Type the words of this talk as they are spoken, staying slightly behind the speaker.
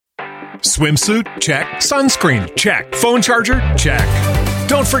Swimsuit? Check. Sunscreen? Check. Phone charger? Check.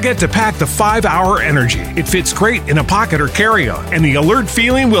 Don't forget to pack the 5-Hour Energy. It fits great in a pocket or carry-on, and the alert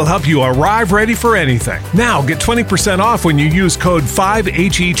feeling will help you arrive ready for anything. Now get 20% off when you use code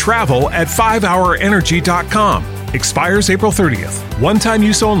 5HETRAVEL at 5hourenergy.com. Expires April 30th. One-time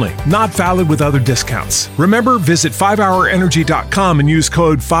use only. Not valid with other discounts. Remember, visit 5hourenergy.com and use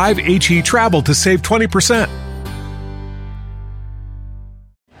code 5HETRAVEL to save 20%.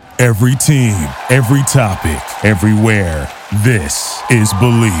 Every team, every topic, everywhere. This is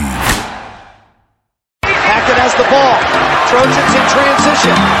Believe. Hackett has the ball. Trojans in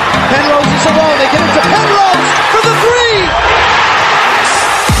transition. Penrose is alone. They get it to Penrose for the three.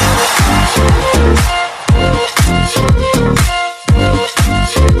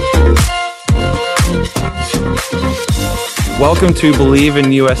 Welcome to Believe in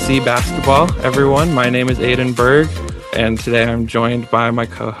USC Basketball, everyone. My name is Aiden Berg. And today I'm joined by my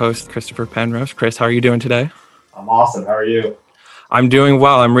co-host, Christopher Penrose. Chris, how are you doing today? I'm awesome. How are you? I'm doing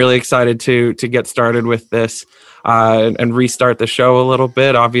well. I'm really excited to get started with this and restart the show a little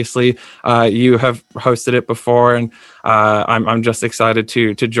bit. Obviously, you have hosted it before, and I'm just excited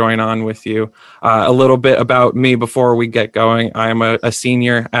to join on with you. A little bit about me before we get going. I am a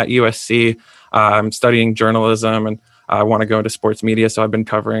senior at USC. I'm studying journalism, and I want to go into sports media, so I've been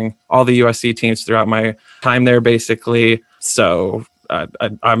covering all the USC teams throughout my time there, basically. So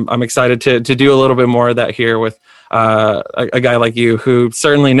I'm excited to do a little bit more of that here with a guy like you who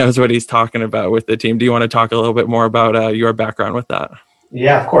certainly knows what he's talking about with the team. Do you want to talk a little bit more about your background with that?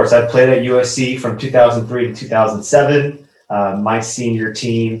 Yeah, of course. I played at USC from 2003 to 2007. My senior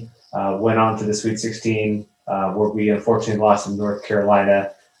team went on to the Sweet 16, where we unfortunately lost in North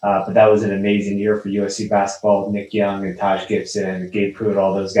Carolina. But that was an amazing year for USC basketball. Nick Young and Taj Gibson, Gabe Pruitt,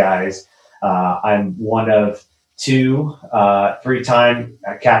 all those guys. I'm one of two three-time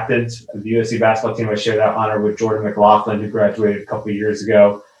captains of the USC basketball team. I share that honor with Jordan McLaughlin, who graduated a couple of years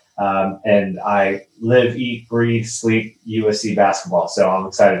ago. And I live, eat, breathe, sleep USC basketball. So I'm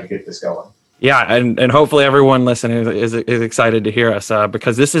excited to get this going. Yeah, and hopefully everyone listening is excited to hear us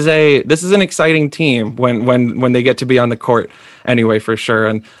because this is an exciting team when they get to be on the court anyway, for sure.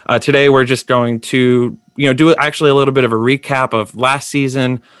 And today we're just going to do actually a little bit of a recap of last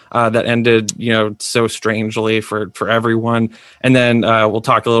season that ended so strangely for everyone, and then we'll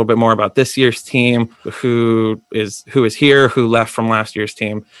talk a little bit more about this year's team, who is here, who left from last year's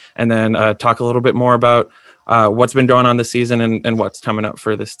team, and then talk a little bit more about what's been going on this season and what's coming up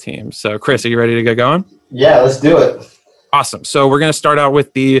for this team. So, Chris, are you ready to get going? Yeah, let's do it. Awesome. So we're going to start out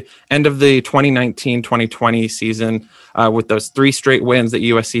with the end of the 2019-2020 season with those 3 straight wins that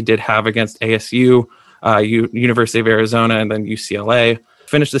USC did have against ASU, University of Arizona, and then UCLA.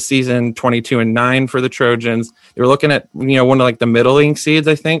 Finished the season 22-9 for the Trojans. They were looking at one of like the middling seeds,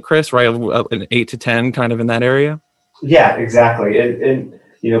 I think, Chris, right? An 8 to 10, kind of in that area. Yeah, exactly. And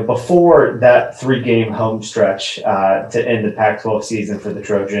before that 3-game home stretch to end the Pac-12 season for the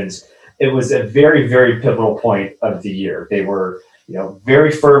Trojans, it was a very, very pivotal point of the year. They were,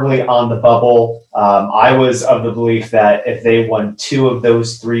 very firmly on the bubble. I was of the belief that if they won 2 of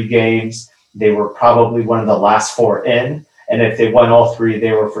those 3 games, they were probably one of the last 4 in. And if they won all 3,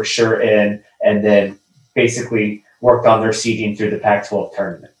 they were for sure in, and then basically worked on their seeding through the Pac-12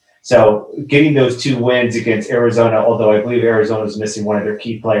 tournament. So getting those 2 wins against Arizona, although I believe Arizona was missing one of their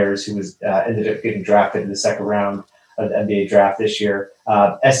key players who was ended up getting drafted in the second round of the NBA draft this year.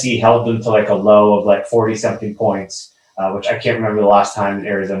 SC held them to like a low of like 40-something points, which I can't remember the last time an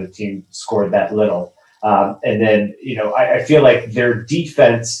Arizona team scored that little. And then, I feel like their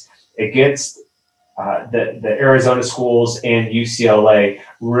defense against the Arizona schools and UCLA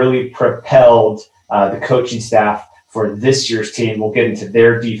really propelled the coaching staff for this year's team. We'll get into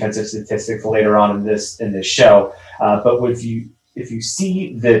their defensive statistics later on in this show. But if you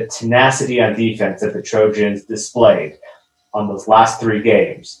see the tenacity on defense that the Trojans displayed on those last 3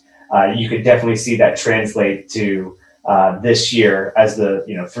 games, you could definitely see that translate to this year as the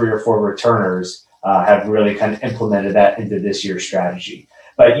 3 or 4 returners have really kind of implemented that into this year's strategy.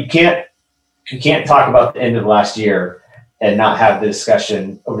 But you can't talk about the end of last year and not have the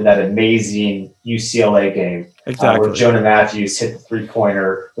discussion over that amazing UCLA game. Exactly. Where Jonah Matthews hit the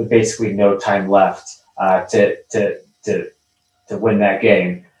 3-pointer with basically no time left to win that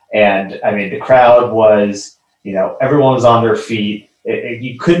game. And I mean, the crowd was, everyone was on their feet.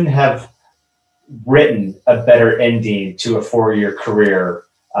 You couldn't have written a better ending to a 4-year career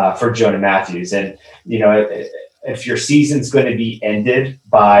for Jonah Matthews. And, if your season's going to be ended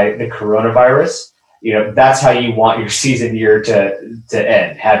by the coronavirus, that's how you want your season year to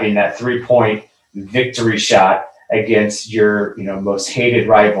end, having that 3-point victory shot against your, most hated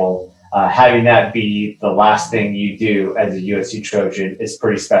rival having that be the last thing you do as a USC Trojan is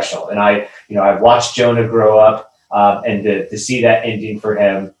pretty special. And I've watched Jonah grow up, and to see that ending for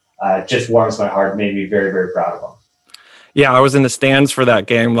him just warms my heart, made me very, very proud of him. Yeah, I was in the stands for that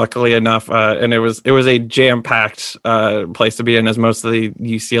game, luckily enough, and it was a jam-packed place to be in, as most of the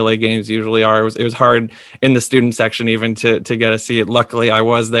UCLA games usually are. It was hard in the student section even to get a seat. Luckily, I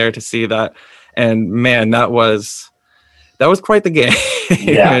was there to see that, and man, that was quite the game.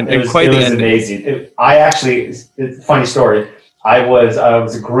 Yeah, and it was quite amazing. It's a funny story. I was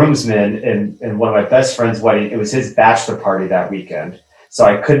a groomsman in one of my best friend's wedding. It was his bachelor party that weekend. So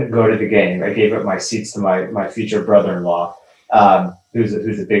I couldn't go to the game. I gave up my seats to my future brother-in-law, who's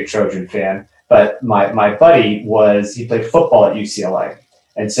a big Trojan fan. But my buddy he played football at UCLA.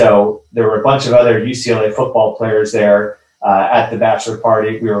 And so there were a bunch of other UCLA football players there at the bachelor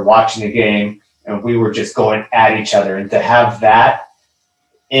party. We were watching the game, and we were just going at each other. And to have that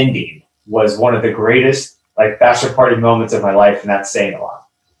ending was one of the greatest bachelor party moments of my life, and that's saying a lot.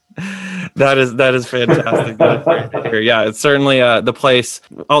 That is fantastic. That's great to hear. Yeah, it's certainly the place.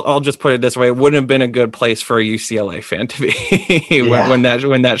 I'll just put it this way: it wouldn't have been a good place for a UCLA fan to be when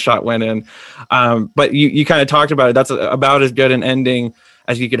that shot went in. But you kind of talked about it. That's about as good an ending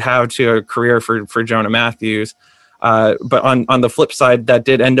as you could have to a career for Jonah Matthews. But on the flip side, that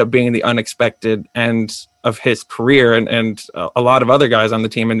did end up being the unexpected end of his career and a lot of other guys on the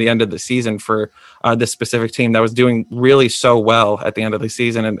team in the end of the season for this specific team that was doing really so well at the end of the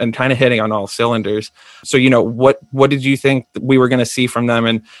season and kind of hitting on all cylinders. So, what did you think we were going to see from them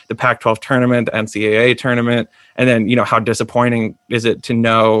in the Pac-12 tournament, the NCAA tournament? And then, how disappointing is it to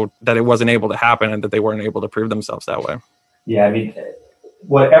know that it wasn't able to happen and that they weren't able to prove themselves that way? Yeah, I mean,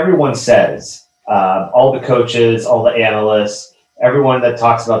 what everyone says, all the coaches, all the analysts, everyone that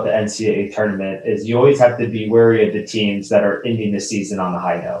talks about the NCAA tournament is you always have to be wary of the teams that are ending the season on a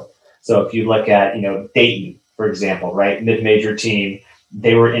high note. So if you look at, Dayton, for example, right, mid-major team,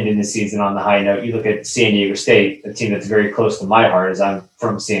 they were ending the season on the high note. You look at San Diego State, a team that's very close to my heart as I'm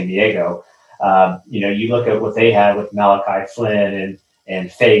from San Diego. You look at what they had with Malachi Flynn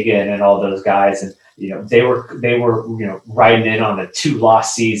and Fagan and all those guys, and they were riding in on a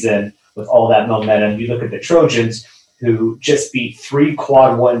 2-loss season with all that momentum. You look at the Trojans, who just beat 3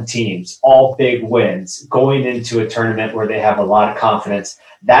 quad one teams, all big wins, going into a tournament where they have a lot of confidence.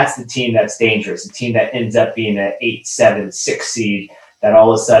 That's the team that's dangerous, a team that ends up being an 8, 7, 6 seed that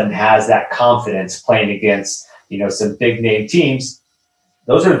all of a sudden has that confidence playing against, some big name teams.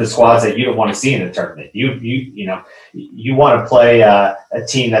 Those are the squads that you don't want to see in a tournament. You want to play a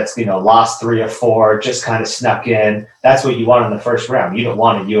team that's, lost 3 or 4, just kind of snuck in. That's what you want in the first round. You don't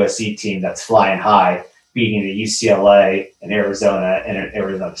want a USC team that's flying high, beating the UCLA and Arizona and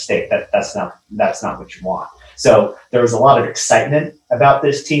Arizona State. That's not what you want. So there was a lot of excitement about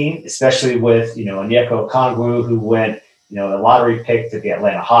this team, especially with, Onyeka Okongwu, who went, a lottery pick to the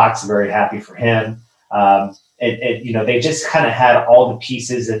Atlanta Hawks. Very happy for him. They just kind of had all the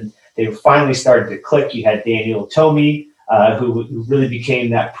pieces and they finally started to click. You had Daniel Tomey, who really became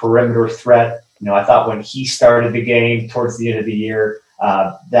that perimeter threat. I thought when he started the game towards the end of the year,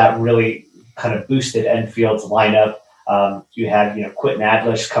 that really kind of boosted Enfield's lineup. You had, Quentin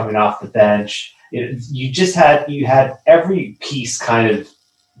Adlish coming off the bench. You had every piece kind of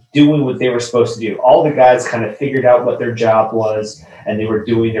doing what they were supposed to do. All the guys kind of figured out what their job was and they were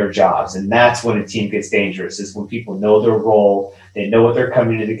doing their jobs. And that's when a team gets dangerous, is when people know their role, they know what they're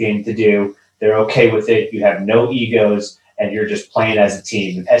coming to the game to do. They're okay with it. You have no egos and you're just playing as a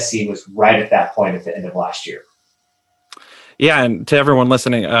team. And SC was right at that point at the end of last year. Yeah, and to everyone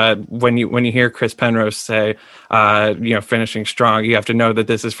listening, when you hear Chris Penrose say, finishing strong, you have to know that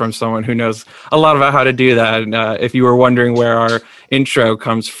this is from someone who knows a lot about how to do that. And if you were wondering where our intro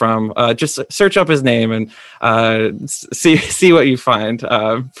comes from, just search up his name and see what you find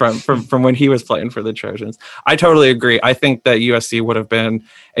from when he was playing for the Trojans. I totally agree. I think that USC would have been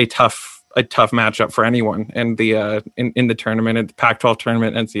a tough matchup for anyone in the in the tournament, in the Pac-12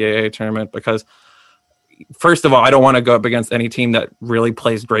 tournament, NCAA tournament, because first of all, I don't want to go up against any team that really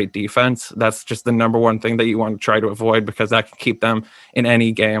plays great defense. That's just the number one thing that you want to try to avoid, because that can keep them in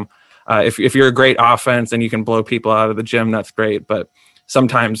any game. If you're a great offense and you can blow people out of the gym, that's great. But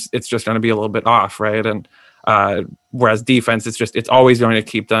sometimes it's just going to be a little bit off, right? And whereas defense, it's always going to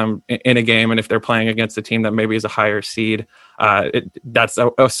keep them in a game. And if they're playing against a team that maybe is a higher seed, that's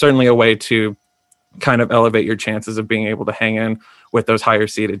certainly a way to kind of elevate your chances of being able to hang in with those higher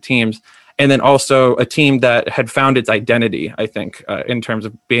seeded teams. And then also a team that had found its identity, I think, in terms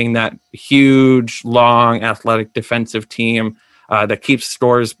of being that huge, long, athletic defensive team that keeps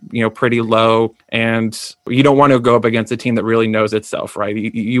scores, pretty low. And you don't want to go up against a team that really knows itself, right?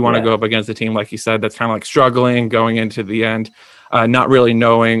 You want to go up against a team, like you said, that's kind of like struggling going into the end, not really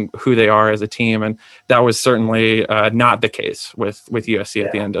knowing who they are as a team. And that was certainly not the case with USC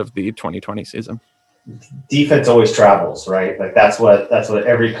at the end of the 2020 season. Defense always travels, right? Like that's what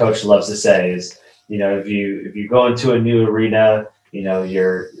every coach loves to say is, if you go into a new arena,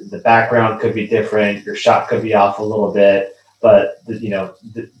 the background could be different, your shot could be off a little bit, but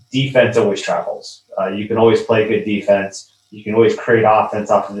the defense always travels. You can always play good defense. You can always create offense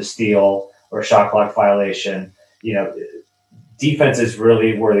off of a steal or a shot clock violation. Defense is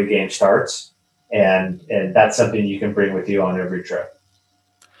really where the game starts, and that's something you can bring with you on every trip.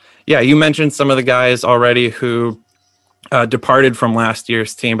 Yeah, you mentioned some of the guys already who departed from last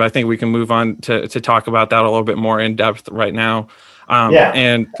year's team, but I think we can move on to talk about that a little bit more in depth right now.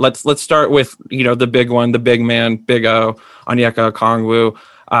 And let's start with, the big one, the big man, Big O, Onyeka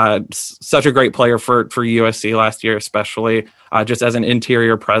Okongwu. Such a great player for USC last year, especially just as an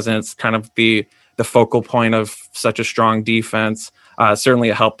interior presence, kind of the focal point of such a strong defense. Certainly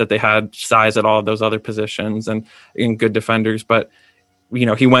it helped that they had size at all of those other positions and good defenders, but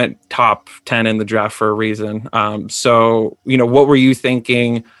he went top 10 in the draft for a reason. So, what were you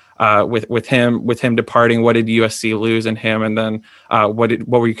thinking with him departing? What did USC lose in him? And then what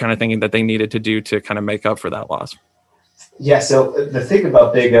were you kind of thinking that they needed to do to kind of make up for that loss? Yeah. So the thing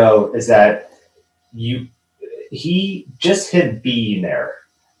about Big O is that he just him being there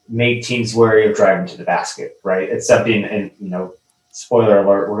made teams wary of driving to the basket, right? It's something, and spoiler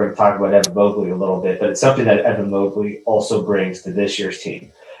alert, we're going to talk about Evan Mobley a little bit, but it's something that Evan Mobley also brings to this year's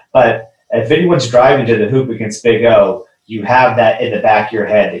team. But if anyone's driving to the hoop against Big O, you have that in the back of your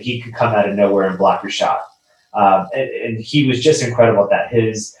head that he could come out of nowhere and block your shot. And he was just incredible at that.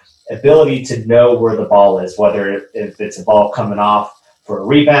 His ability to know where the ball is, whether if it's a ball coming off for a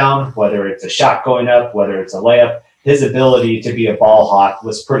rebound, whether it's a shot going up, whether it's a layup, his ability to be a ball hawk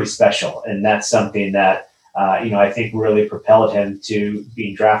was pretty special. And that's something that I think really propelled him to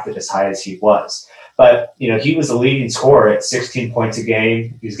being drafted as high as he was. But, he was a leading scorer at 16 points a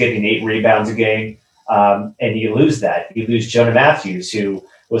game. He was getting 8 rebounds a game. And you lose that. You lose Jonah Matthews, who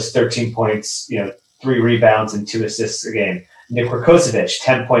was 13 points, 3 rebounds and 2 assists a game. Nick Rakocevic,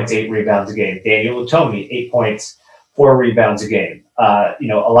 10 points, 8 rebounds a game. Daniel Utomi, 8 points, 4 rebounds a game.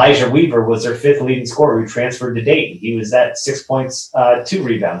 Elijah Weaver was their 5th leading scorer who transferred to Dayton. He was at 6 points, 2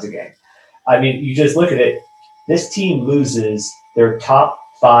 rebounds a game. I mean, you just look at it. This team loses their top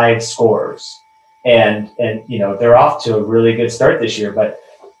 5 scorers, and they're off to a really good start this year. But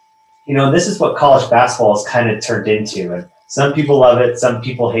this is what college basketball has kind of turned into, and some people love it, some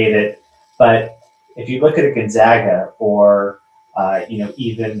people hate it. But if you look at a Gonzaga or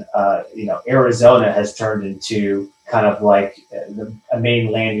even Arizona has turned into kind of like a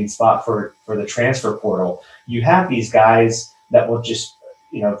main landing spot for the transfer portal. You have these guys that will just,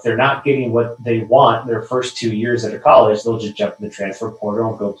 if they're not getting what they want their first 2 years at a college, they'll just jump in the transfer portal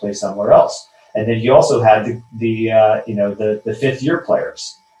and go play somewhere else. And then you also have the fifth year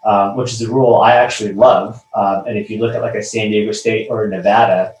players, which is a rule I actually love. And if you look at like a San Diego State or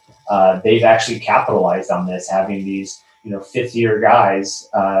Nevada, they've actually capitalized on this, having these fifth year guys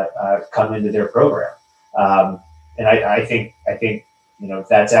come into their program. And I think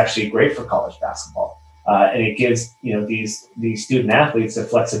that's actually great for college basketball. And it gives, these student athletes the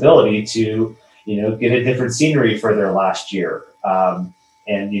flexibility to, get a different scenery for their last year, and,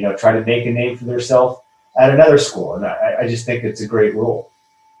 try to make a name for themselves at another school. And I just think it's a great rule.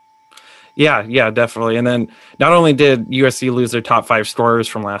 Yeah, definitely. And then not only did USC lose their top 5 scorers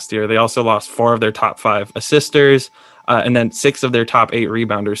from last year, they also lost 4 of their top 5 assisters, and then 6 of their top 8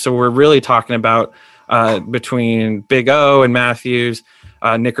 rebounders. So we're really talking about between Big O and Matthews,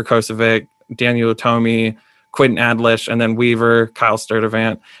 Nick Rakocevic, Daniel Utomi, Quentin Adlish, and then Weaver, Kyle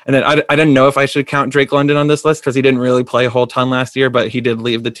Sturdivant. And then I didn't know if I should count Drake London on this list because he didn't really play a whole ton last year, but he did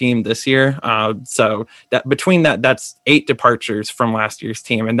leave the team this year. So that between that's 8 departures from last year's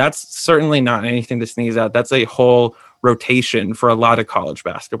team. And that's certainly not anything to sneeze at. That's a whole rotation for a lot of college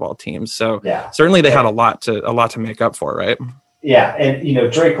basketball teams. So certainly they had a lot to make up for, right? Yeah.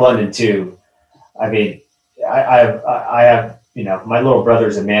 And, Drake London too. I mean, I have, my little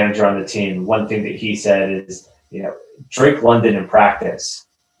brother's a manager on the team. One thing that he said is, Drake London in practice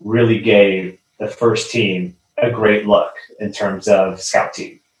really gave the first team a great look in terms of scout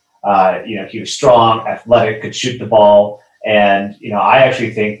team. He was strong, athletic, could shoot the ball. And, I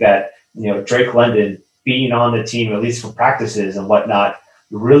actually think that, Drake London being on the team, at least for practices and whatnot,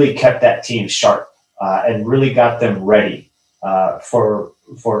 really kept that team sharp and really got them ready for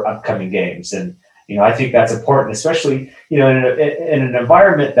upcoming games. And, I think that's important, especially, in an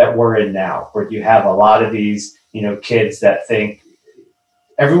environment that we're in now, where you have a lot of these, kids that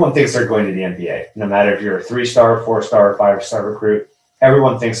everyone thinks they're going to the NBA, no matter if you're a 3-star, 4-star, 5-star recruit,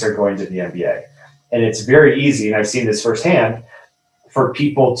 everyone thinks they're going to the NBA. And it's very easy, and I've seen this firsthand, for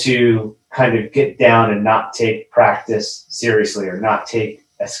people to kind of get down and not take practice seriously or not take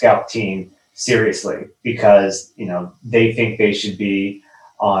a scout team seriously because, they think they should be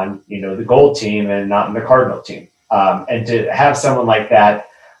on, the gold team and not in the Cardinal team. And to have someone like that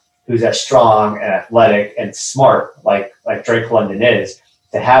who's as strong and athletic and smart like Drake London is,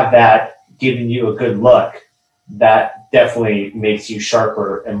 to have that giving you a good look, that definitely makes you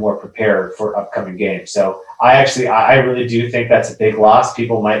sharper and more prepared for upcoming games. So I really do think that's a big loss.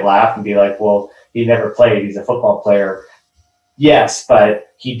 People might laugh and be like, well, he never played. He's a football player. Yes,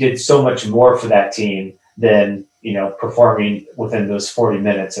 but he did so much more for that team than, performing within those 40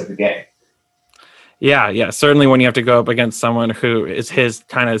 minutes of the game. Yeah. Certainly when you have to go up against someone who is his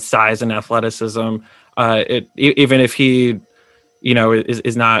kind of size and athleticism, even if he,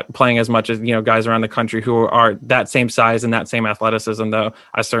 is not playing as much as, guys around the country who are that same size and that same athleticism, though,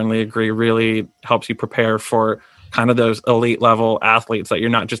 I certainly agree, really helps you prepare for kind of those elite level athletes that you're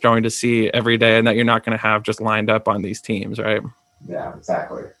not just going to see every day and that you're not going to have just lined up on these teams, right? Yeah,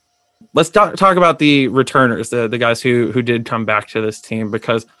 exactly. Let's talk about the returners, the guys who did come back to this team,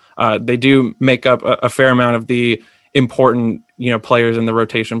 because they do make up a fair amount of the important, players and the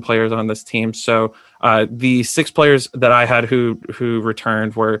rotation players on this team. So the 6 players that I had who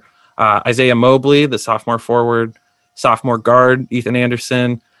returned were Isaiah Mobley, the sophomore forward, sophomore guard, Ethan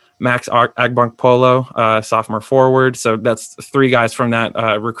Anderson, Max Agbonkpolo, sophomore forward. So that's 3 guys from that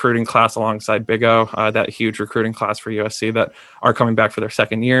recruiting class alongside Big O, that huge recruiting class for USC that are coming back for their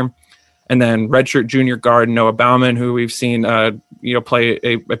second year. And then redshirt junior guard Noah Bauman, who we've seen play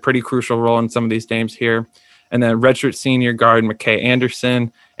a pretty crucial role in some of these games here. And then redshirt senior guard McKay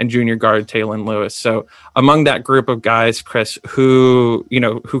Anderson and junior guard Taylon Lewis. So among that group of guys, Chris, who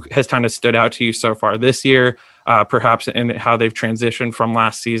has kind of stood out to you so far this year, perhaps in how they've transitioned from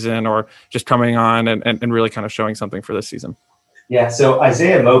last season or just coming on and really kind of showing something for this season? Yeah, so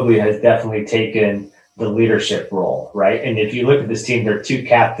Isaiah Mobley has definitely taken the leadership role, right? And if you look at this team, their 2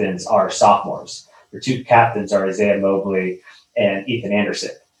 captains are sophomores. Their 2 captains are Isaiah Mobley and Ethan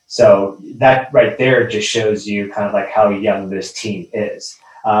Anderson. So that right there just shows you kind of like how young this team is.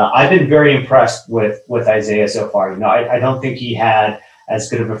 I've been very impressed with Isaiah so far. I don't think he had as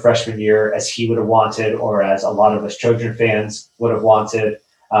good of a freshman year as he would have wanted, or as a lot of us Trojan fans would have wanted.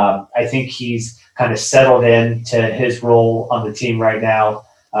 I think he's kind of settled into his role on the team right now.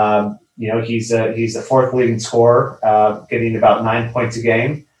 He's the 4th leading scorer, getting about 9 points a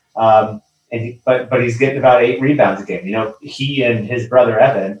game. But he's getting about 8 rebounds a game. He and his brother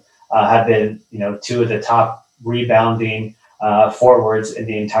Evan have been, 2 of the top rebounding forwards in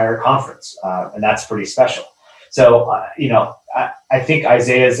the entire conference, and that's pretty special. So, I think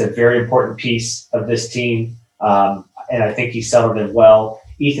Isaiah is a very important piece of this team, and I think he's settled in well.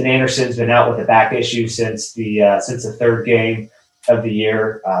 Ethan Anderson's been out with a back issue since the 3rd game of the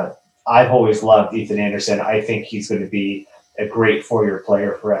year. I've always loved Ethan Anderson. I think he's going to be a great 4-year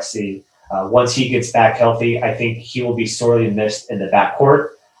player for SC. Once he gets back healthy, I think he will be sorely missed in the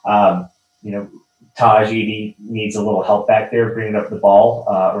backcourt. Taj Edey needs a little help back there bringing up the ball,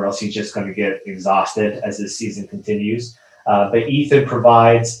 or else he's just going to get exhausted as this season continues. But Ethan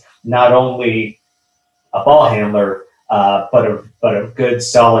provides not only a ball handler, but a good,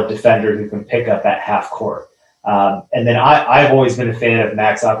 solid defender who can pick up at half court. And then I've always been a fan of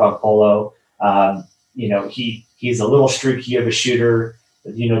Max Agbonkpolo. He's a little streaky of a shooter.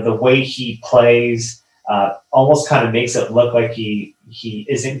 The way he plays almost kind of makes it look like he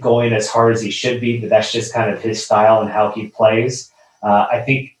isn't going as hard as he should be, but that's just kind of his style and how he plays. I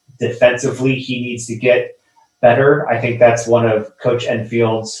think defensively he needs to get better. I think that's one of Coach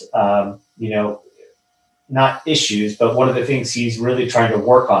Enfield's, not issues, but one of the things he's really trying to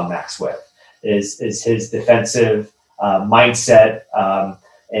work on Max with is his defensive mindset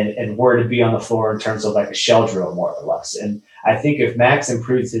and where to be on the floor in terms of like a shell drill, more or less. And I think if Max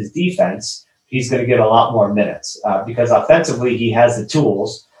improves his defense, he's going to get a lot more minutes because offensively he has the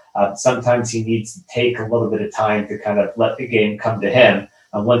tools. Sometimes he needs to take a little bit of time to kind of let the game come to him.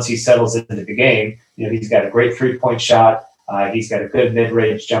 And once he settles into the game, he's got a great 3-point shot. He's got a good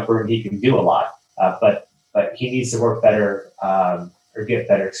mid-range jumper, and he can do a lot. But he needs to work better or get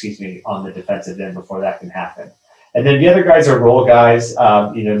better, on the defensive end before that can happen. And then the other guys are role guys.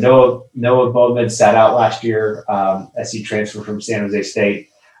 Noah Bowman sat out last year as he transferred from San Jose State.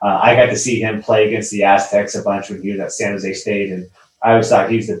 I got to see him play against the Aztecs a bunch when he was at San Jose State, and I always thought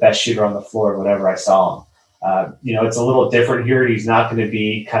he was the best shooter on the floor whenever I saw him. It's a little different here. He's not going to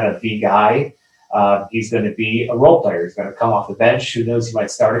be kind of the guy. He's going to be a role player. He's going to come off the bench. Who knows? He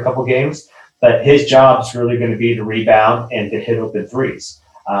might start a couple games, but his job is really going to be to rebound and to hit open threes.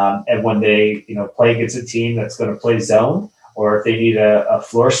 And when they, play against a team that's going to play zone, or if they need a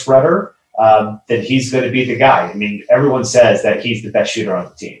floor spreader, then he's going to be the guy. I mean, everyone says that he's the best shooter on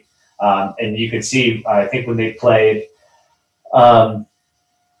the team. And you can see, I think when they played,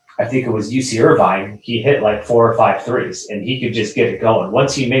 I think it was UC Irvine, he hit like 4 or 5 threes, and he could just get it going.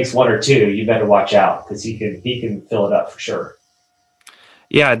 Once he makes 1 or 2, you better watch out, because he can fill it up for sure.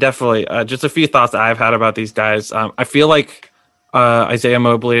 Yeah, definitely. Just a few thoughts that I've had about these guys. I feel like Isaiah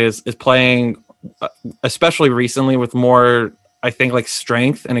Mobley is playing, especially recently, with more, I think, like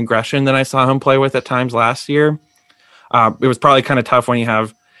strength and aggression than I saw him play with at times last year. It was probably kind of tough when you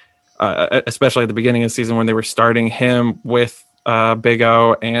have, especially at the beginning of the season when they were starting him with Big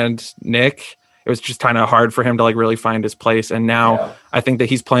O and Nick. It was just kind of hard for him to like really find his place. And now I think that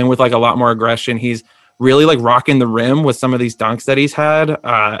he's playing with like a lot more aggression. He's really like rocking the rim with some of these dunks that he's had.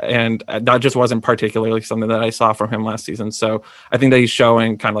 And that just wasn't particularly something that I saw from him last season. So I think that he's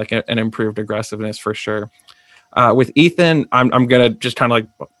showing kind of like an improved aggressiveness for sure. With Ethan, I'm going to just kind of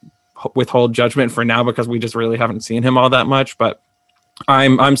like withhold judgment for now, because we just really haven't seen him all that much, but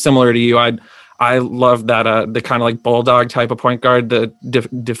I'm similar to you. I love that the kind of like bulldog type of point guard, the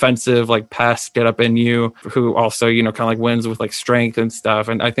defensive like pass, get up in you, who also, kind of like wins with like strength and stuff.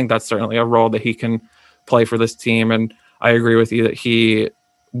 And I think that's certainly a role that he can play for this team. And I agree with you that he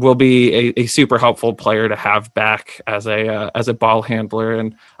will be a super helpful player to have back as a ball handler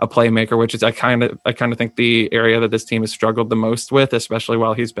and a playmaker, which is I kind of think the area that this team has struggled the most with, especially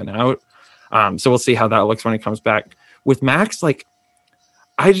while he's been out. So we'll see how that looks when he comes back. With Max, like,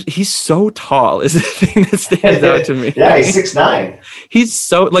 he's so tall is the thing that stands out to me. Yeah, he's 6'9". He's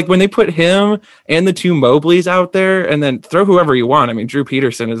so, like, when they put him and the two Mobleys out there and then throw whoever you want. I mean, Drew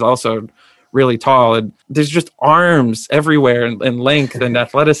Peterson is also really tall, and there's just arms everywhere and length and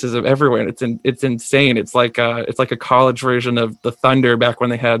athleticism everywhere. It's insane. It's like a college version of the Thunder back when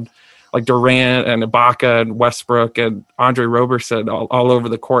they had like Durant and Ibaka and Westbrook and Andre Roberson all over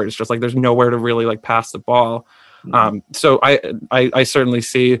the court. It's just like there's nowhere to really like pass the ball. So I certainly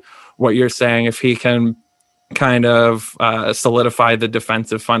see what you're saying. If he can kind of solidify the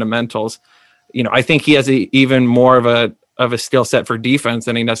defensive fundamentals, I think he has even more of a skill set for defense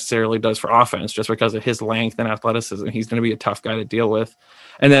than he necessarily does for offense, just because of his length and athleticism. He's going to be a tough guy to deal with.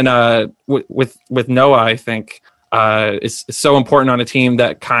 And then with Noah, I think it's so important on a team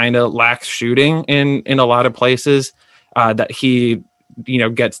that kind of lacks shooting in a lot of places, that he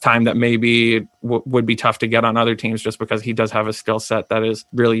gets time that maybe would be tough to get on other teams, just because he does have a skill set that is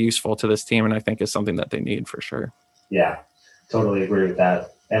really useful to this team, and I think is something that they need for sure. Yeah, totally agree with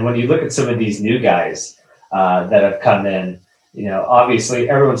that. And when you look at some of these new guys that have come in, obviously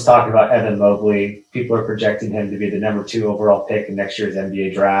everyone's talking about Evan Mobley. People are projecting him to be the number 2 overall pick in next year's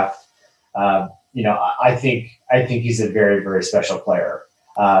NBA draft. I think he's a very, very special player.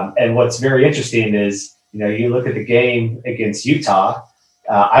 And what's very interesting is, you look at the game against Utah.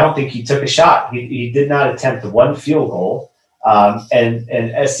 I don't think he took a shot. He did not attempt 1 field goal,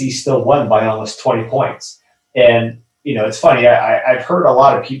 and SC still won by almost 20 points. And it's funny. I've heard a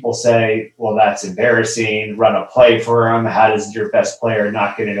lot of people say, "Well, that's embarrassing. Run a play for him. How does your best player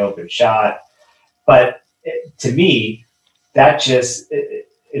not get an open shot?" But to me, that just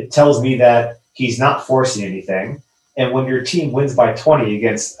it tells me that he's not forcing anything. And when your team wins by 20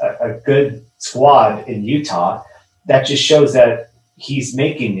 against a good squad in Utah, that just shows that he's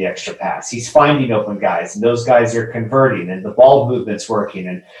making the extra pass. He's finding open guys, and those guys are converting, and the ball movement's working.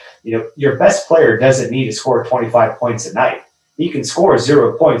 And, your best player doesn't need to score 25 points a night. He can score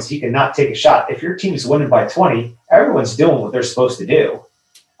 0 points. He cannot take a shot. If your team's winning by 20, everyone's doing what they're supposed to do.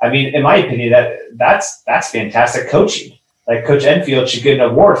 I mean, in my opinion, that's fantastic coaching. Like, Coach Enfield should get an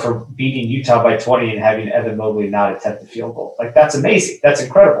award for beating Utah by 20 and having Evan Mobley not attempt the field goal. Like, that's amazing. That's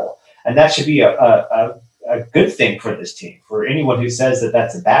incredible. And that should be a good thing for this team. For anyone who says that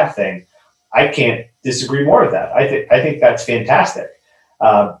that's a bad thing, I can't disagree more with that. I think that's fantastic.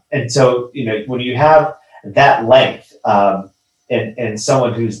 And so, when you have that length and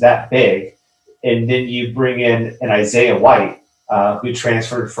someone who's that big, and then you bring in an Isaiah White who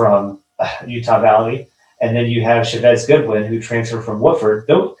transferred from Utah Valley, and then you have Chavez Goodwin who transferred from Woodford.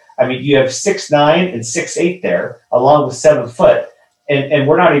 You have 6'9" and 6'8" there, along with 7 foot. And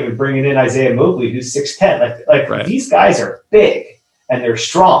we're not even bringing in Isaiah Mobley, who's 6'10". Right. These guys are big and they're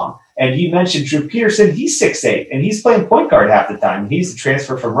strong. And you mentioned Drew Peterson, he's 6'8", and he's playing point guard half the time. He's a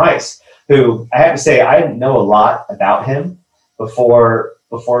transfer from Rice, who I have to say I didn't know a lot about him,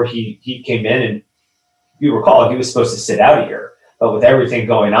 before he came in, and you recall he was supposed to sit out a year, but with everything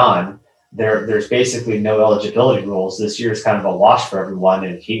going on, there's basically no eligibility rules. This year is kind of a wash for everyone,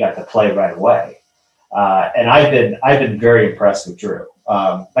 and he got to play right away. And I've been very impressed with Drew.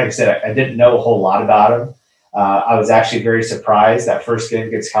 Like I said, I didn't know a whole lot about him. I was actually very surprised that first game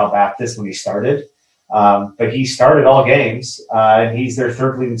against Cal Baptist when he started. But he started all games, and he's their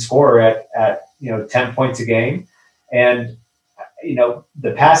third leading scorer at 10 points a game. And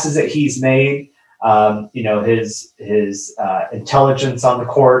the passes that he's made, his intelligence on the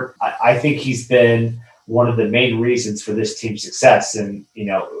court, I think he's been one of the main reasons for this team's success. And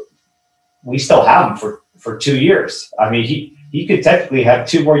we still have him for 2 years. I mean, he could technically have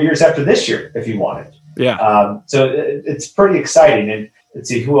 2 more years after this year if he wanted. Yeah. So it's pretty exciting. And let's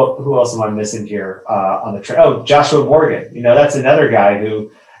see, who else am I missing here on the train? Oh, Joshua Morgan. That's another guy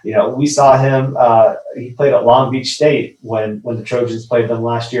who, we saw him. He played at Long Beach State when the Trojans played them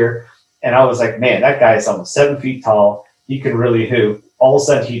last year. And I was like, man, that guy is almost 7 feet tall. He can really hoop. All of a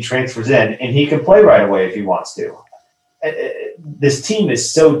sudden he transfers in and he can play right away if he wants to. This team is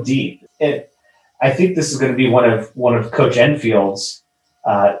so deep. And I think this is going to be one of Coach Enfield's,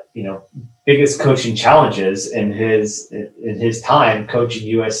 biggest coaching challenges in his time coaching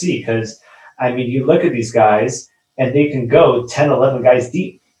USC. Because, I mean, you look at these guys and they can go 10, 11 guys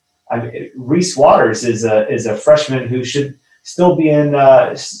deep. I mean, Reese Waters is a freshman who should still be in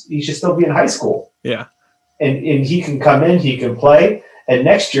high school. Yeah. And he can come in, he can play, and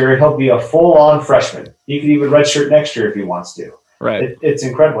next year he'll be a full-on freshman. He could even redshirt next year if he wants to. Right. It's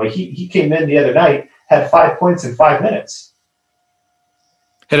incredible. He came in the other night, had 5 points in 5 minutes.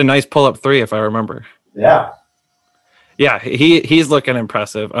 Hit a nice pull-up 3, if I remember. Yeah. Yeah, he's looking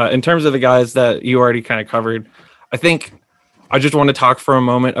impressive. In terms of the guys that you already kind of covered, I think I just want to talk for a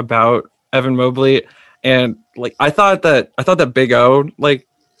moment about Evan Mobley. And I thought that Big O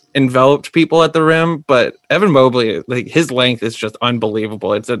enveloped people at the rim, but Evan Mobley, his length is just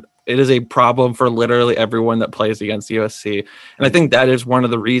unbelievable. It is a problem for literally everyone that plays against USC. And I think that is one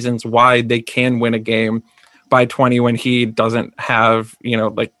of the reasons why they can win a game by 20 when he doesn't have,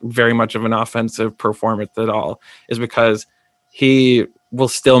 very much of an offensive performance at all, is because he will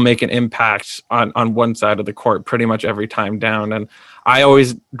still make an impact on one side of the court pretty much every time down. And I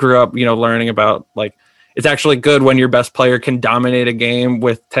always grew up, learning about it's actually good when your best player can dominate a game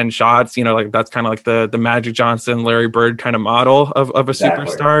with 10 shots. That's kind of like the Magic Johnson, Larry Bird kind of model of a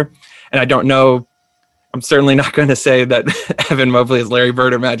superstar. And I don't know, I'm certainly not going to say that Evan Mobley is Larry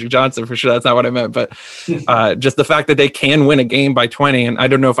Bird or Magic Johnson for sure. That's not what I meant. But just the fact that they can win a game by 20, and I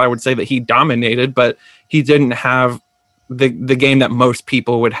don't know if I would say that he dominated, but he didn't have the game that most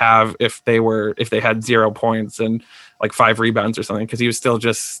people would have if they had 0 points and 5 rebounds or something, because he was still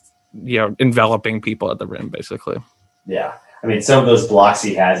just enveloping people at the rim, basically. Yeah. I mean, some of those blocks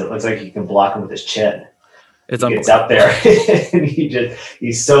he has, it looks like he can block them with his chin. It's up there. And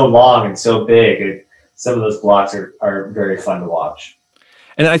he's so long and so big. Some of those blocks are very fun to watch.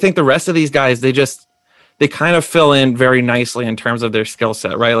 And I think the rest of these guys, they kind of fill in very nicely in terms of their skill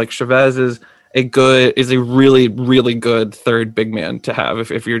set, right? Like Chavez is a really, really good third big man to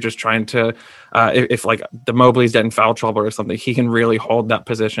have. If you're just trying to, if the Mobley's getting foul trouble or something, he can really hold that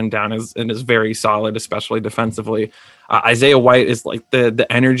position down and is very solid, especially defensively. Isaiah White is the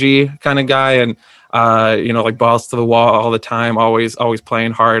energy kind of guy, and balls to the wall all the time, always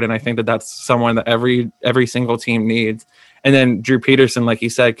playing hard. And I think that's someone that every single team needs. And then Drew Peterson, like you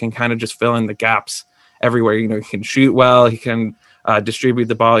said, can kind of just fill in the gaps everywhere. He can shoot well, he can distribute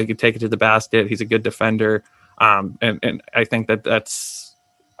the ball, he can take it to the basket, he's a good defender, and I think that's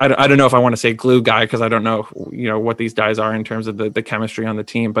I don't know if I want to say glue guy, because I don't know what these guys are in terms of the chemistry on the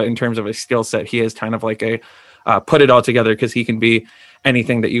team, but in terms of a skill set, he is kind of like a put it all together, because he can be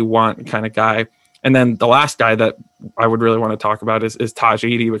anything that you want kind of guy. And then the last guy that I would really want to talk about is Taj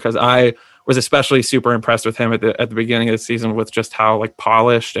Eady, because I was especially super impressed with him at the beginning of the season with just how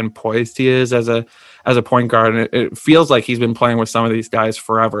polished and poised he is as a point guard. And it feels like he's been playing with some of these guys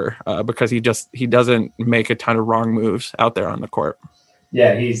forever, because he doesn't make a ton of wrong moves out there on the court.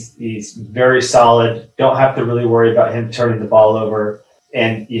 Yeah, he's very solid. Don't have to really worry about him turning the ball over.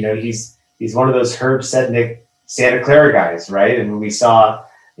 And, he's one of those Herb Sednick Santa Clara guys, right? And we saw,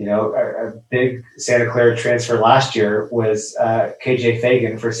 a big Santa Clara transfer last year was KJ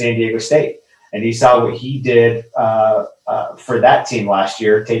Fagan for San Diego State. And you saw what he did for that team last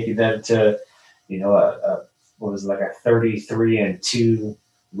year, taking them to, a 33-2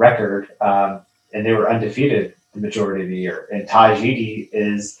 record. And they were undefeated the majority of the year. And Taj Eady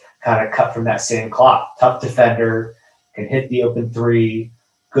is kind of cut from that same cloth. Tough defender, can hit the open three,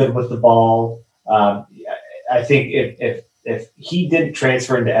 good with the ball. I think if if he didn't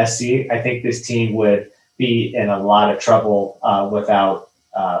transfer into SC, I think this team would be in a lot of trouble without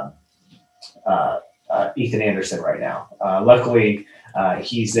Ethan Anderson right now. Luckily,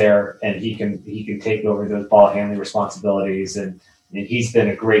 he's there and he can take over those ball handling responsibilities, and he's been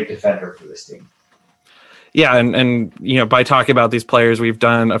a great defender for this team. Yeah, and by talking about these players, we've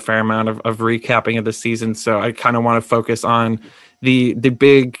done a fair amount of recapping of the season. So I kind of want to focus on the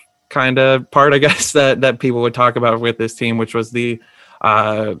big kind of part, I guess, that people would talk about with this team, which was the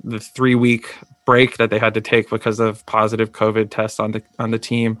 3-week break that they had to take because of positive COVID tests on the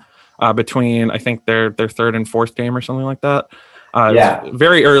team between, I think, their third and fourth game or something like that. It was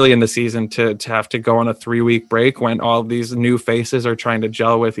very early in the season to have to go on a 3-week break when all these new faces are trying to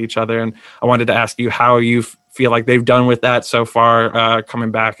gel with each other. And I wanted to ask you how you feel like they've done with that so far,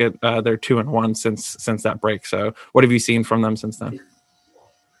 coming back at their 2-1 since that break. So what have you seen from them since then?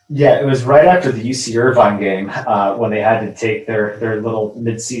 Yeah, it was right after the UC Irvine game when they had to take their little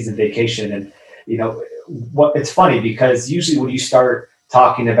mid-season vacation. And, it's funny because usually when you start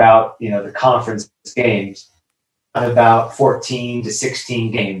talking about, the conference games, about 14 to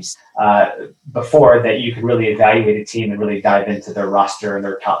 16 games before that you can really evaluate a team and really dive into their roster and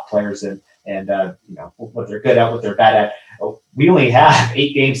their top players and what they're good at, what they're bad at. We only have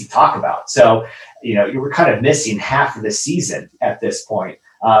 8 games to talk about. So, you were kind of missing half of the season at this point.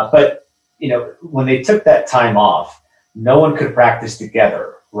 But when they took that time off, no one could practice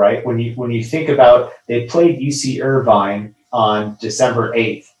together, right? When you think about, they played UC Irvine on December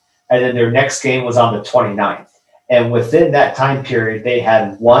 8th, and then their next game was on the 29th. And within that time period, they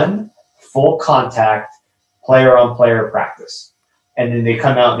had one full contact player-on-player practice. And then they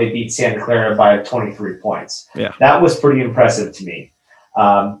come out and they beat Santa Clara by 23 points. Yeah. That was pretty impressive to me.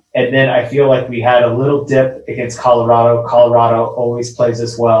 And then I feel like we had a little dip against Colorado. Colorado always plays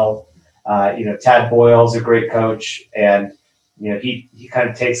us well. Tad Boyle's a great coach, and he kind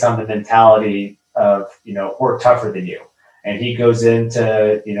of takes on the mentality of we're tougher than you, and he goes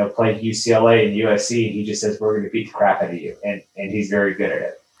into play UCLA and USC, and he just says we're going to beat the crap out of you, and he's very good at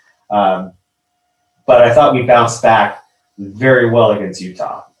it. But I thought we bounced back very well against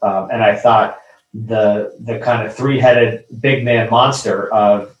Utah, and I thought the kind of 3-headed big man monster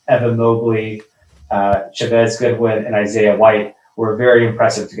of Evan Mobley, Chavez Goodwin, and Isaiah White were very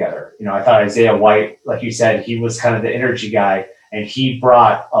impressive together. I thought Isaiah White, like you said, he was kind of the energy guy, and he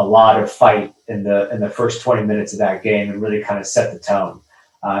brought a lot of fight in the first 20 minutes of that game and really kind of set the tone.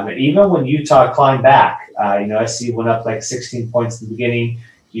 And even when Utah climbed back, SC went up like 16 points in the beginning.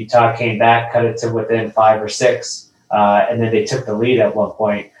 Utah came back, cut it to within 5 or 6, and then they took the lead at one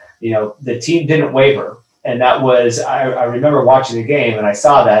point. The team didn't waver. And that was, I remember watching the game and I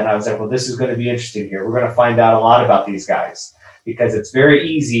saw that and I was like, well, this is going to be interesting here. We're going to find out a lot about these guys, because it's very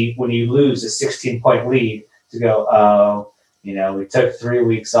easy when you lose a 16-point lead to go, oh, we took 3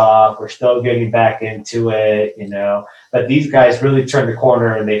 weeks off. We're still getting back into it, But these guys really turned the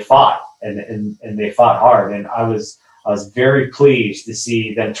corner and they fought and they fought hard. And I was very pleased to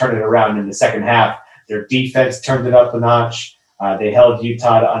see them turn it around in the second half. Their defense turned it up a notch. They held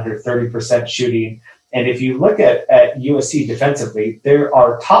Utah to under 30% shooting. And if you look at USC defensively, there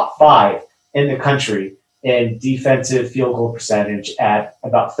are top 5 in the country in defensive field goal percentage at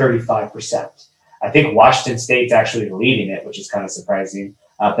about 35%. I think Washington State's actually leading it, which is kind of surprising.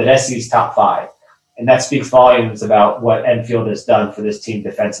 But SC's top 5. And that speaks volumes about what Enfield has done for this team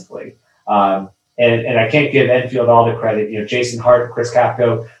defensively. And I can't give Enfield all the credit. Jason Hart, Chris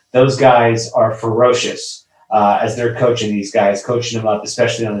Capco, those guys are ferocious as they're coaching these guys, coaching them up,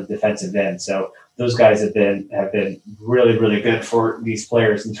 especially on the defensive end. So those guys have been really, really good for these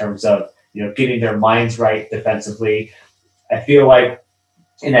players in terms of getting their minds right defensively. I feel like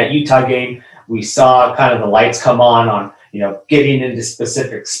in that Utah game, we saw kind of the lights come on getting into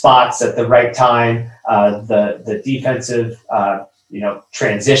specific spots at the right time. The defensive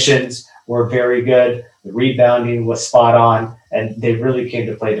transitions were very good. The rebounding was spot on, and they really came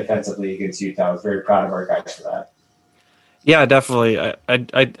to play defensively against Utah. I was very proud of our guys for that. Yeah, definitely.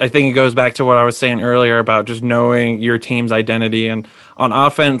 I think it goes back to what I was saying earlier about just knowing your team's identity. And on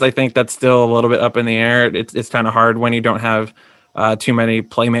offense, I think that's still a little bit up in the air. It's kind of hard when you don't have too many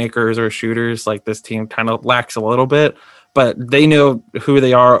playmakers or shooters. Like this team kind of lacks a little bit, but they know who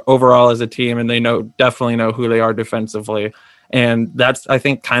they are overall as a team, and they definitely know who they are defensively. And that's, I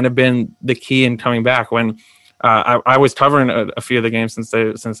think, kind of been the key in coming back. When I was covering a few of the games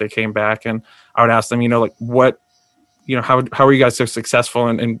since they came back, and I would ask them, how are you guys so successful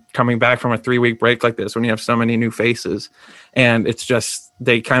in coming back from a 3-week break like this when you have so many new faces? And it's just,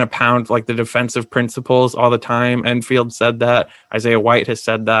 they kind of pound like the defensive principles all the time. Enfield said that. Isaiah White has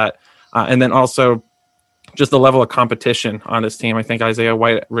said that. And then also just the level of competition on this team. I think Isaiah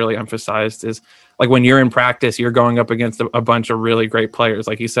White really emphasized is like when you're in practice, you're going up against a bunch of really great players.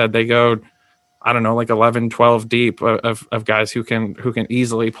 Like you said, they go, I don't know, like 11, 12 deep of guys who can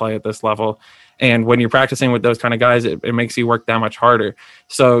easily play at this level. And when you're practicing with those kind of guys, it makes you work that much harder.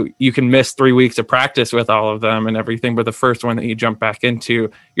 So you can miss 3 weeks of practice with all of them and everything, but the first one that you jump back into,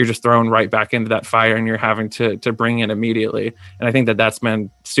 you're just thrown right back into that fire and you're having to bring it immediately. And I think that that's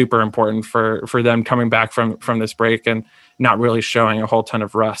been super important for them coming back from this break and not really showing a whole ton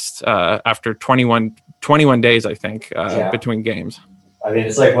of rust after 21 days, I think, between games. I mean,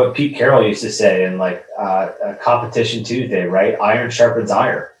 it's like what Pete Carroll used to say in like Competition Tuesday, right? Iron sharpens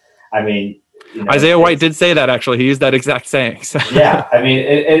iron. I mean, Isaiah White did say that, actually. He used that exact saying. So. Yeah, I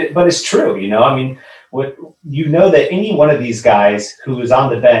mean, but it's true, I mean, that any one of these guys who is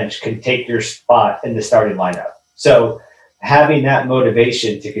on the bench can take your spot in the starting lineup. So having that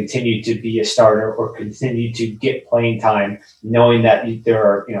motivation to continue to be a starter or continue to get playing time, knowing that there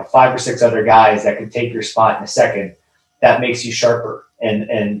are 5 or 6 other guys that can take your spot in a second, that makes you sharper.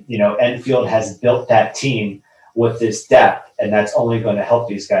 And Enfield has built that team with this depth, and that's only going to help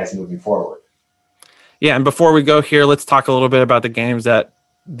these guys moving forward. Yeah, and before we go here, let's talk a little bit about the games that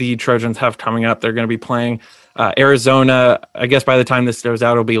the Trojans have coming up. They're going to be playing Arizona. I guess by the time this goes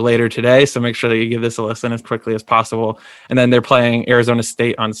out, it'll be later today, so make sure that you give this a listen as quickly as possible. And then they're playing Arizona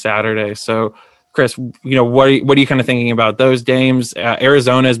State on Saturday. So, Chris, what are you kind of thinking about those games?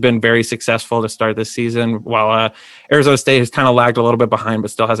 Arizona has been very successful to start this season, while Arizona State has kind of lagged a little bit behind, but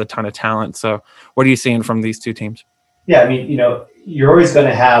still has a ton of talent. So what are you seeing from these two teams? Yeah, I mean, you're always going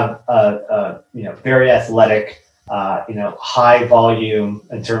to have a very athletic, high volume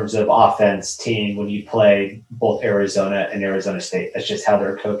in terms of offense team when you play both Arizona and Arizona State. That's just how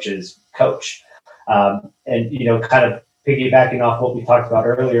their coaches coach. And kind of piggybacking off what we talked about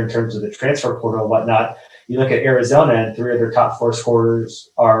earlier in terms of the transfer portal and whatnot, you look at Arizona and 3 of their top 4 scorers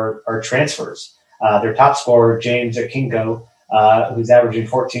are transfers. Their top scorer, James Akingo, who's averaging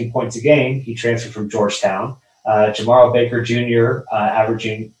 14 points a game, he transferred from Georgetown. Jamaro Baker Jr.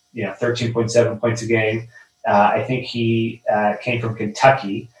 Averaging 13.7 points a game. I think he came from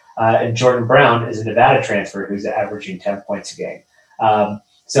Kentucky. And Jordan Brown is a Nevada transfer who's averaging 10 points a game.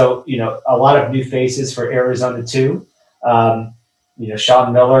 So a lot of new faces for Arizona too.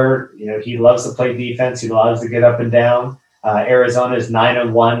 Sean Miller, he loves to play defense. He loves to get up and down. Arizona is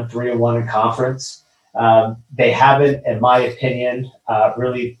 9-1, 3-1 in conference. They haven't, in my opinion,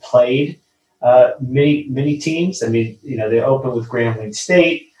 really played many teams. I mean, they opened with Grambling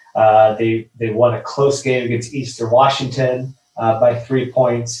State. They won a close game against Eastern Washington by 3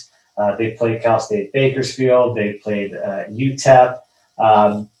 points. They played Cal State Bakersfield. They played UTEP.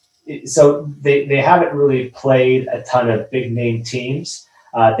 So they haven't really played a ton of big name teams.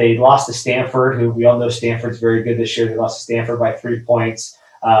 They lost to Stanford, who we all know Stanford's very good this year. They lost to Stanford by 3 points.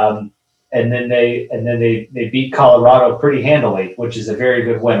 And then they beat Colorado pretty handily, which is a very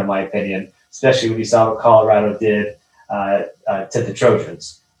good win in my opinion, especially when you saw what Colorado did to the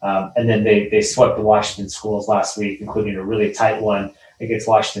Trojans. And then they swept the Washington schools last week, including a really tight one against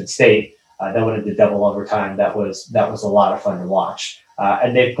Washington State. That went into double overtime. That was a lot of fun to watch.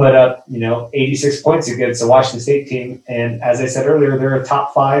 And they put up, 86 points against the Washington State team. And as I said earlier, they're a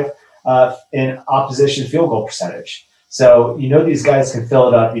top 5 in opposition field goal percentage. So, these guys can fill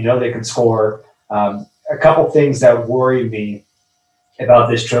it up. They can score. A couple things that worry me about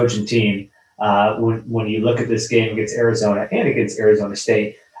this Trojan team when you look at this game against Arizona and against Arizona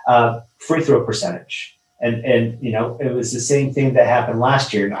State, free throw percentage. And it was the same thing that happened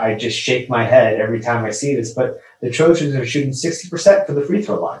last year. And I just shake my head every time I see this. But the Trojans are shooting 60% for the free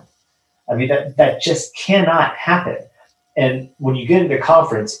throw line. I mean, that just cannot happen. And when you get into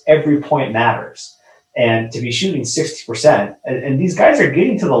conference, every point matters. And to be shooting 60%, and these guys are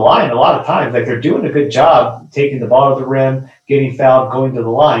getting to the line a lot of times. Like, they're doing a good job taking the ball to the rim, getting fouled, going to the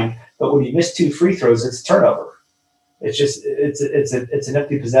line. But when you miss 2 free throws, it's a turnover. It's just it's an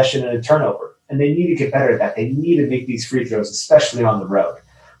empty possession and a turnover. And they need to get better at that. They need to make these free throws, especially on the road.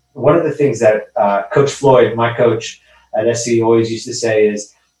 One of the things that Coach Floyd, my coach at SC, always used to say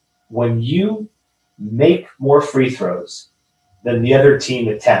is, when you make more free throws than the other team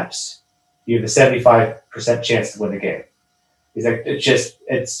attempts, you have a 75% chance to win the game. He's like,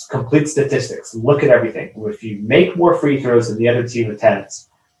 it's complete statistics. Look at everything. If you make more free throws than the other team attempts,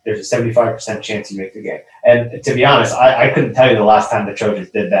 there's a 75% chance you make the game. And to be honest, I couldn't tell you the last time the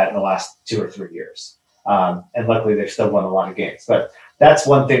Trojans did that in the last 2 or 3 years. And luckily, they've still won a lot of games. But that's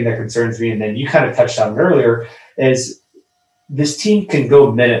one thing that concerns me. And then you kind of touched on it earlier, is this team can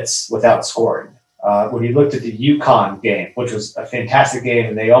go minutes without scoring. When you looked at the UConn game, which was a fantastic game,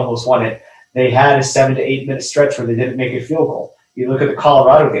 and they almost won it, They had a 7 to 8 minute stretch where they didn't make a field goal. You look at the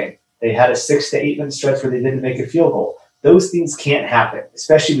Colorado game, they had a 6 to 8 minute stretch where they didn't make a field goal. Those things can't happen,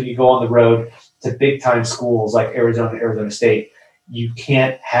 especially when you go on the road to big time schools like Arizona, Arizona State. You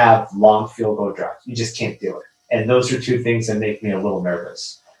can't have long field goal drives. You just can't do it. And those are two things that make me a little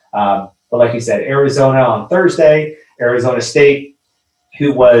nervous. But like you said, Arizona on Thursday, Arizona State,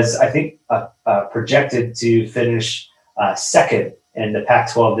 who was, I think, projected to finish second in the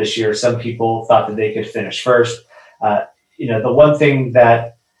Pac-12 this year. Some people thought that they could finish first. The one thing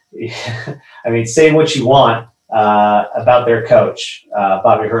that, I mean, say what you want about their coach,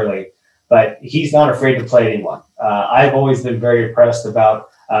 Bobby Hurley, but he's not afraid to play anyone. I've always been very impressed about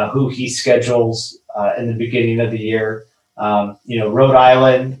who he schedules in the beginning of the year. Rhode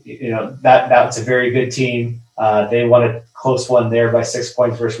Island, that's a very good team. They won a close one there by 6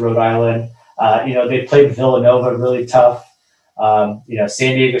 points versus Rhode Island. They played Villanova really tough.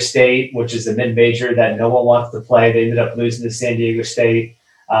 San Diego State, which is a mid-major that no one wants to play. They ended up losing to San Diego State.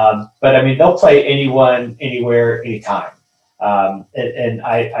 But I mean, they'll play anyone, anywhere, anytime. I'm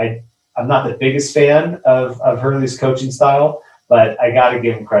not the biggest fan of Hurley's coaching style, but I got to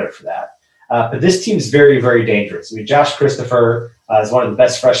give him credit for that. But this team's very, very dangerous. I mean, Josh Christopher is one of the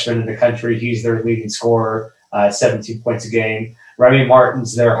best freshmen in the country. He's their leading scorer, 17 points a game. Remy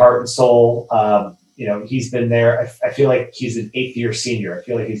Martin's their heart and soul. He's been there. I feel like he's an 8th-year senior. I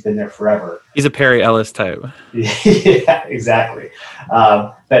feel like he's been there forever. He's a Perry Ellis type. Yeah, exactly.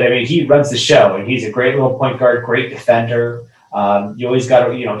 But I mean, he runs the show, and he's a great little point guard, great defender. You always got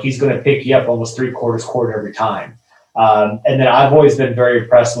to, he's going to pick you up almost 3/4 court every time. And then I've always been very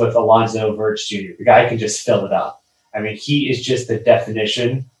impressed with Alonzo Verge Jr. The guy can just fill it up. I mean, he is just the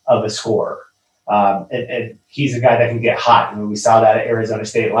definition of a scorer. And he's a guy that can get hot. I mean, we saw that at Arizona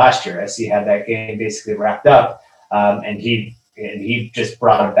State last year. SC had that game basically wrapped up, and he just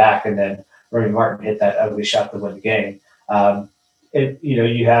brought him back. And then Remy Martin hit that ugly shot to win the game.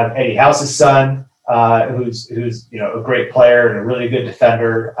 You have Eddie House's son, who's a great player and a really good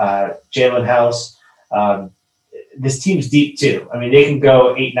defender. Jalen House. This team's deep too. I mean, they can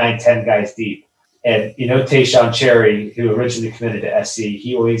go 8, 9, 10 guys deep. And Tayshaun Cherry, who originally committed to SC,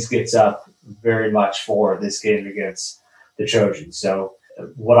 he always gets up very much for this game against the Trojans. So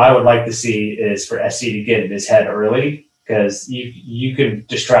what I would like to see is for SC to get in his head early, because you can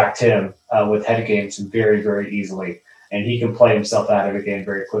distract him with head games very, very easily, and he can play himself out of a game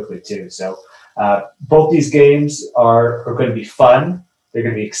very quickly too. So both these games are going to be fun. They're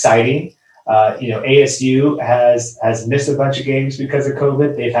going to be exciting. ASU has missed a bunch of games because of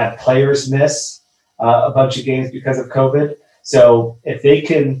COVID. They've had players miss a bunch of games because of COVID. So if they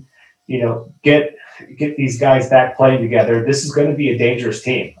can, get these guys back playing together, this is going to be a dangerous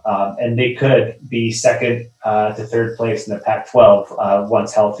team. And they could be second to third place in the Pac-12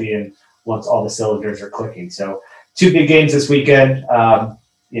 once healthy and once all the cylinders are clicking. So 2 big games this weekend.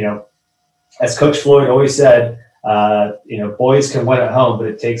 As Coach Floyd always said, boys can win at home, but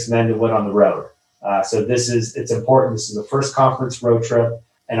it takes men to win on the road. So it's important. This is the first conference road trip,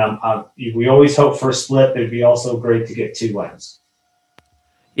 and we always hope for a split. It'd be also great to get 2 wins.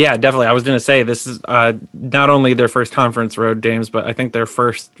 Yeah, definitely. I was going to say this is not only their first conference road games, but I think their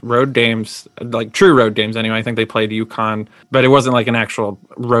first road games, like true road games anyway. I think they played UConn, but it wasn't like an actual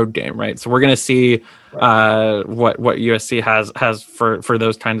road game, right? So we're going to see what USC has for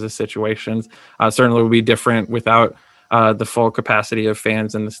those kinds of situations. Certainly will be different without the full capacity of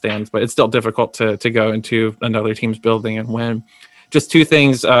fans in the stands, but it's still difficult to go into another team's building and win. Just 2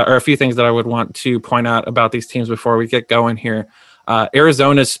 things or a few things that I would want to point out about these teams before we get going here.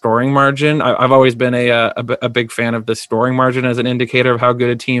 Arizona's scoring margin. I've always been a big fan of the scoring margin as an indicator of how good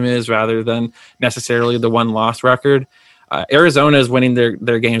a team is rather than necessarily the win-loss record. Arizona is winning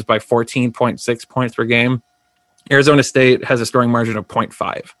their games by 14.6 points per game. Arizona State has a scoring margin of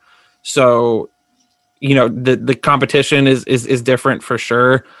 0.5. So, the competition is different for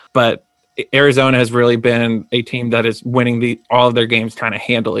sure, but Arizona has really been a team that is winning all of their games kind of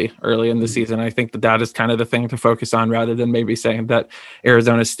handily early in the season. I think that is kind of the thing to focus on rather than maybe saying that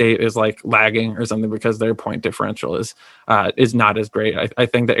Arizona State is like lagging or something because their point differential is not as great. I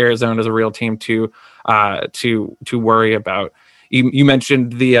think that Arizona is a real team to worry about. You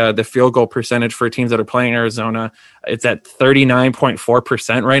mentioned the field goal percentage for teams that are playing Arizona. It's at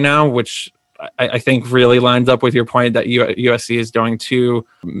 39.4% right now, which I think really lines up with your point that USC is going to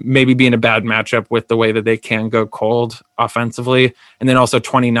maybe be in a bad matchup with the way that they can go cold offensively. And then also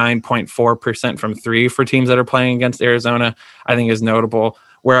 29.4% from 3 for teams that are playing against Arizona, I think is notable.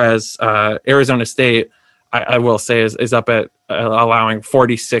 Whereas Arizona State, I will say, is up at allowing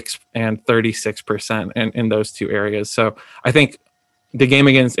 46 and 36% in those 2 areas. So I think the game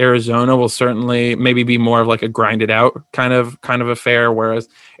against Arizona will certainly maybe be more of like a grinded out kind of affair, whereas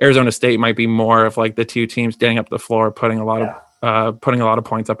Arizona State might be more of like the two teams getting up the floor, putting a lot of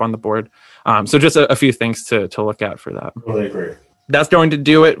points up on the board. So just a few things to look at for that. Really agree. That's going to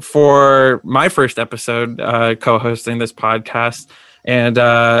do it for my first episode co-hosting this podcast. And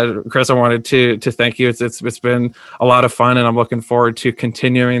Chris, I wanted to thank you. It's been a lot of fun, and I'm looking forward to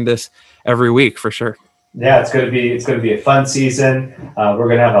continuing this every week for sure. Yeah, it's going to be a fun season. We're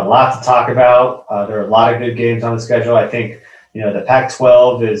going to have a lot to talk about. There are a lot of good games on the schedule. I think the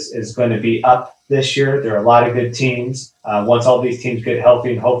Pac-12 is going to be up this year. There are a lot of good teams. Once all these teams get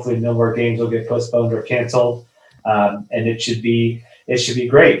healthy, and hopefully no more games will get postponed or canceled, and it should be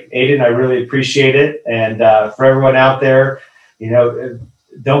great. Aiden, I really appreciate it, and for everyone out there,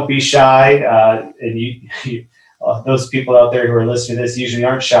 don't be shy. And you those people out there who are listening to this usually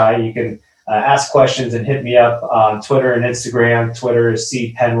aren't shy. You can ask questions and hit me up on Twitter and Instagram. Twitter is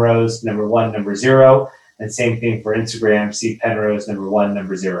cpenrose 1 0, and same thing for Instagram, cpenrose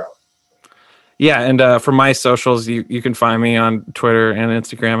 1 0. Yeah, and for my socials, you can find me on Twitter and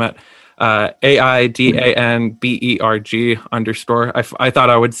Instagram at AIDANBERG _. I thought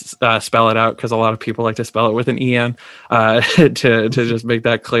I would spell it out because a lot of people like to spell it with an EN to just make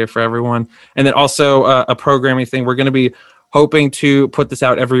that clear for everyone. And then also a programming thing. We're going to be hoping to put this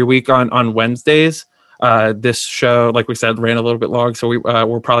out every week on Wednesdays. This show, like we said, ran a little bit long, so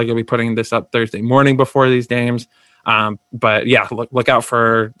we're probably going to be putting this up Thursday morning before these games. But yeah, look out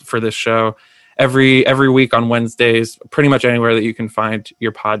for this show every week on Wednesdays, pretty much anywhere that you can find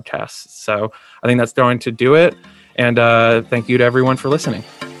your podcasts. So I think that's going to do it. And thank you to everyone for listening.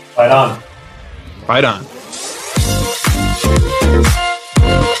 Fight on. Fight on.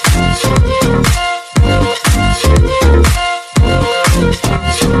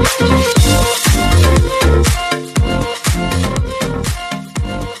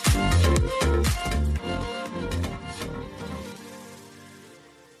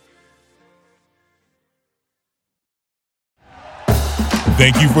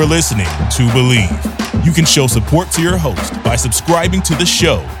 Thank you for listening to Believe. You can show support to your host by subscribing to the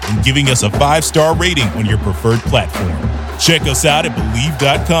show and giving us a 5-star rating on your preferred platform. Check us out at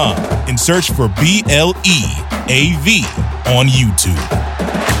Believe.com and search for BLEAV on YouTube.